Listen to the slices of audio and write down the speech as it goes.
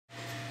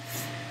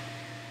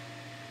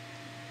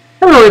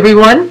Hello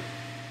everyone.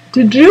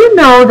 Did you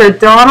know that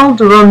Donald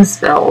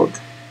Rumsfeld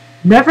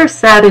never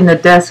sat in a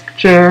desk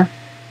chair?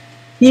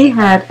 He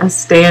had a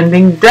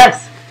standing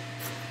desk.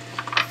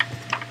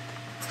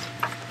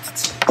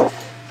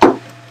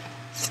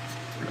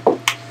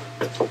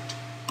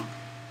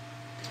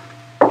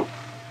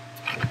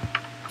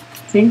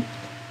 See?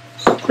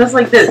 Just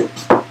like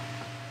this.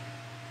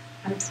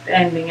 I'm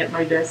standing at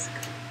my desk.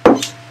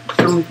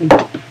 So we can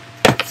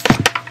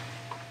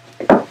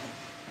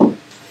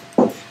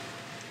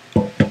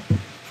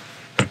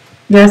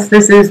Yes,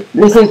 this is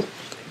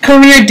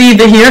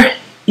CareerDiva here,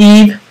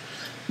 Eve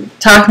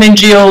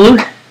Takman-Giolu,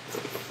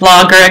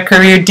 blogger at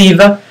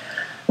CareerDiva.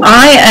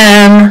 I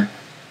am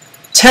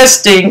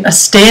testing a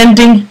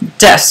standing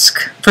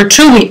desk for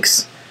 2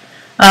 weeks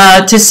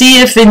to see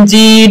if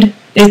indeed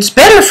it's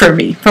better for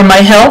me, for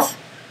my health,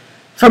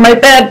 for my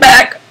bad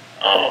back,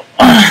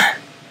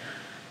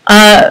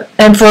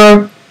 and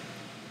for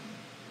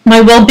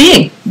my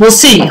well-being. We'll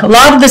see. A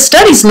lot of the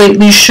studies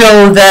lately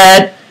show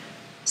that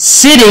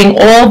sitting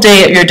all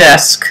day at your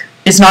desk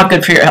is not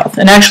good for your health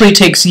and actually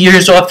takes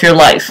years off your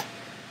life.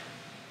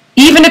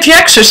 Even if you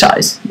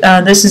exercise.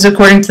 This is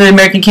according to the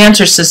American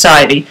Cancer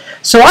Society.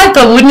 So I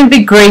thought, wouldn't it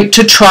be great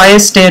to try a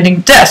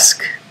standing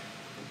desk?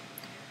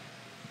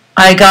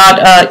 I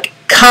got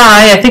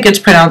Kai, I think it's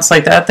pronounced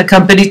like that, the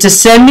company, to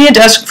send me a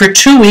desk for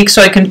 2 weeks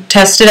so I can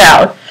test it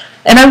out.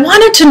 And I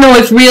wanted to know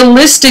if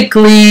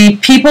realistically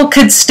people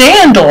could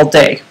stand all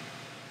day.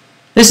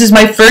 This is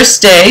my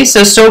first day,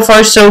 so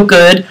far so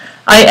good.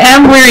 I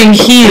am wearing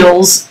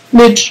heels,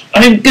 which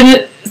I'm going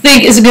to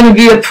think is going to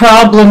be a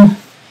problem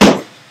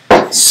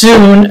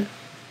soon.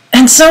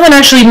 And someone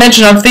actually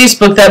mentioned on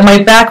Facebook that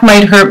my back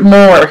might hurt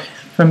more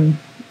from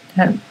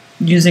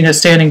using a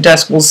standing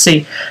desk. We'll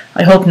see.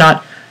 I hope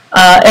not.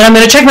 And I'm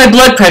going to check my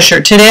blood pressure.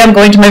 Today I'm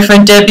going to my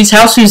friend Debbie's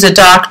house, who's a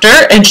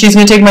doctor, and she's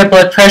going to take my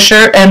blood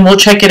pressure, and we'll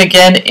check it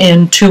again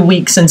in 2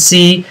 weeks and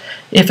see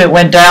if it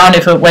went down,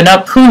 if it went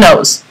up. Who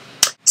knows?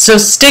 So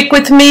stick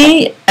with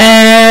me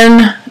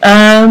and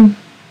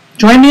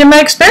join me in my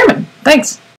experiment. Thanks.